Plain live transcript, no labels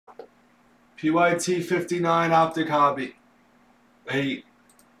PYT 59 Optic Hobby. 8.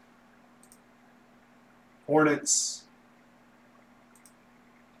 Hornets.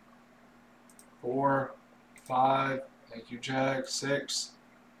 4, 5. Thank you, Jack. 6,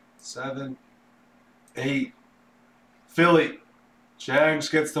 7, 8. Philly. Jags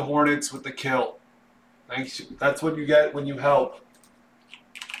gets the Hornets with the kill. Thanks. That's what you get when you help.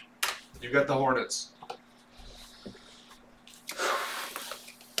 You get the Hornets.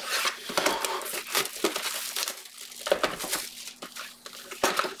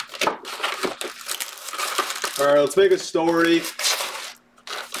 All right, let's make a story.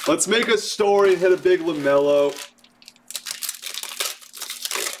 Let's make a story, hit a big LaMelo.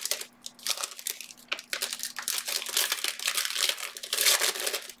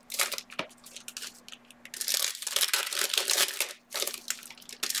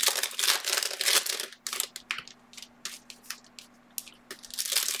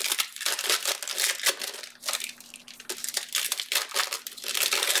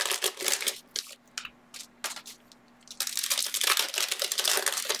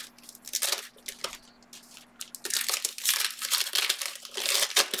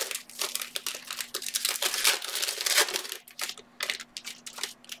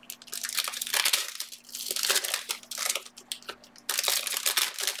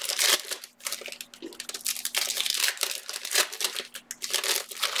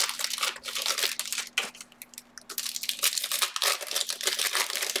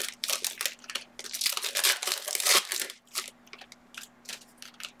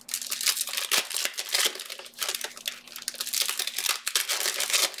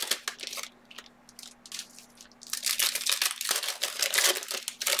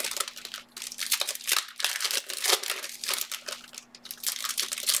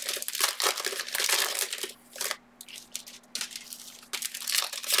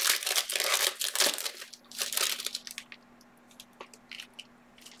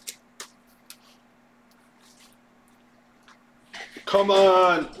 Come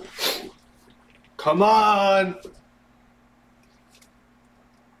on. Come on.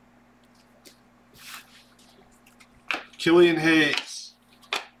 Killian Hayes.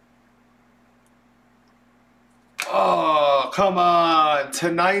 Oh, come on.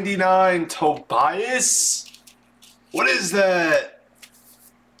 /99 Tobias? What is that?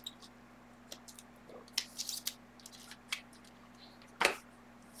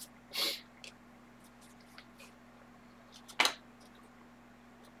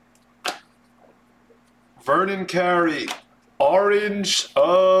 Vernon Carey, Orange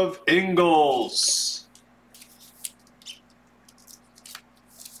of Ingles.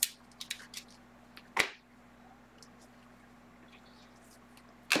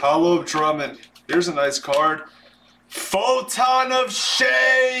 Hollow of Drummond. Here's a nice card. Photon of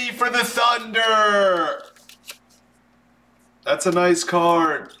Shea for the Thunder. That's a nice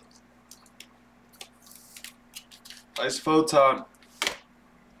card. Nice photon.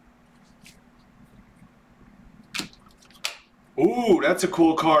 Ooh, that's a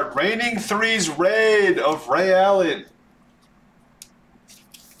cool card. Reigning Threes Red of Ray Allen.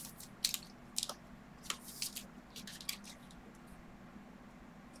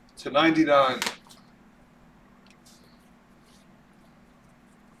 /99.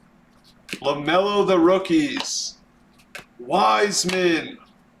 LaMelo the Rookies. Wiseman.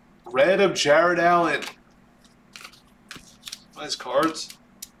 Red of Jared Allen. Nice cards.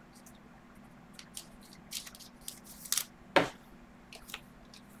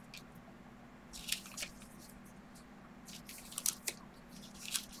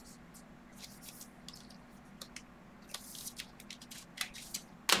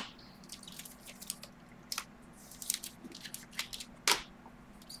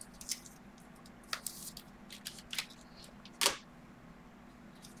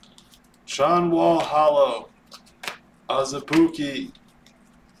 John Wall Hollow. Azubuike.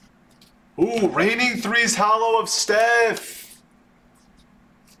 Ooh, Reigning Threes Hollow of Steph.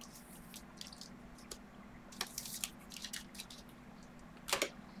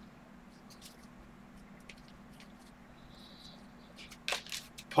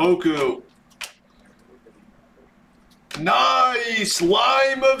 Poku. Nice!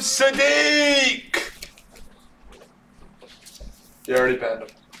 Lime of Sadiq! You already banned him.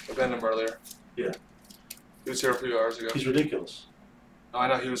 I banned him earlier. Yeah. He was here a few hours ago. He's ridiculous. No, I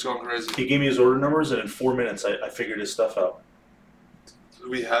know, he was going crazy. He gave me his order numbers, and in 4 minutes, I figured his stuff out. Do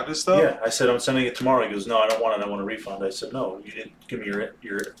we have his stuff? Yeah, I said, I'm sending it tomorrow. He goes, no, I don't want it. I want a refund. I said, no, you didn't give me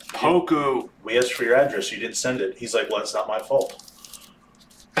your Poku. We asked for your address. You didn't send it. He's like, well, it's not my fault.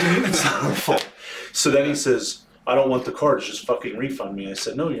 It's not my fault. So then he says, I don't want the cards, just fucking refund me. I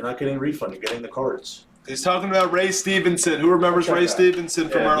said, no, you're not getting a refund, you're getting the cards. He's talking about Ray Stevenson. Who remembers Ray Stevenson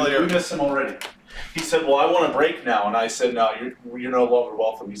from earlier? We missed him already. He said, well, I want a break now. And I said, no, you're no longer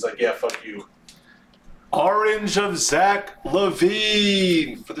welcome. He's like, yeah, fuck you. Orange of Zach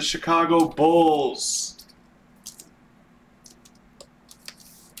LaVine for the Chicago Bulls.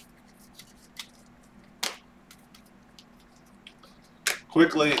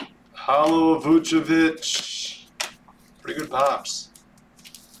 Quickly, Halo Vucevic. Pretty good pops.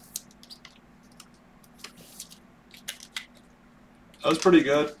 That was pretty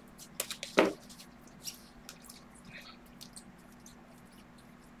good.